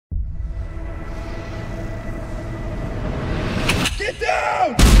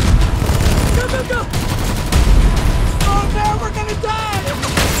down! Go, go, go! Oh no, we're gonna die!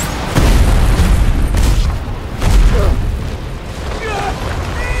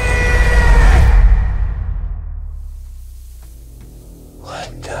 What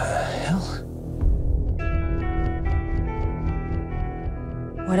the hell?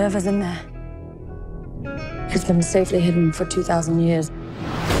 Whatever's in there, it's been safely hidden for 2,000 years.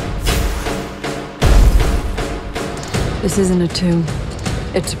 This isn't a tomb.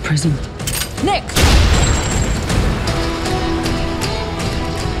 It's a prison. Nick!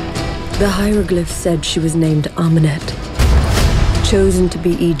 The hieroglyph said she was named Amanetu, chosen to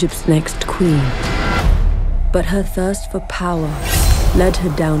be Egypt's next queen. But her thirst for power led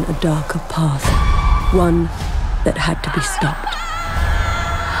her down a darker path, one that had to be stopped.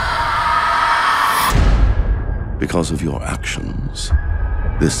 Because of your actions,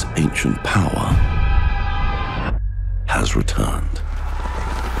 this ancient power has returned.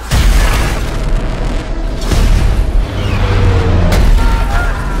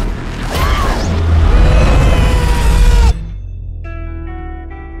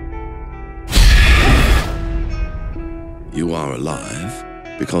 You are alive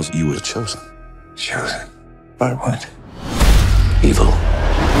because you were chosen. Chosen? By what? Evil.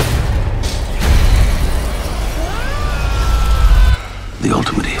 The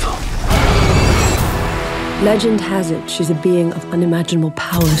ultimate evil. Legend has it she's a being of unimaginable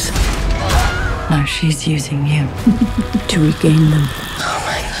powers. Now she's using you to regain them. Oh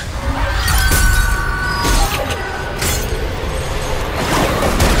my God.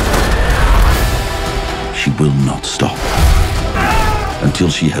 She will not stop until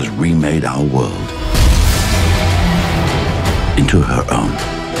she has remade our world into her own.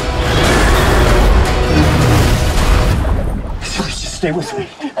 Just stay with me.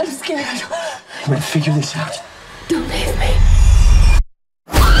 I'm scared. I'm gonna figure this out. Don't leave me.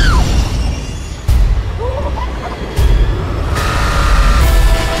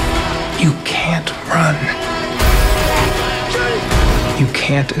 You can't run. You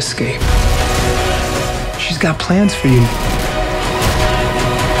can't escape. She's got plans for you.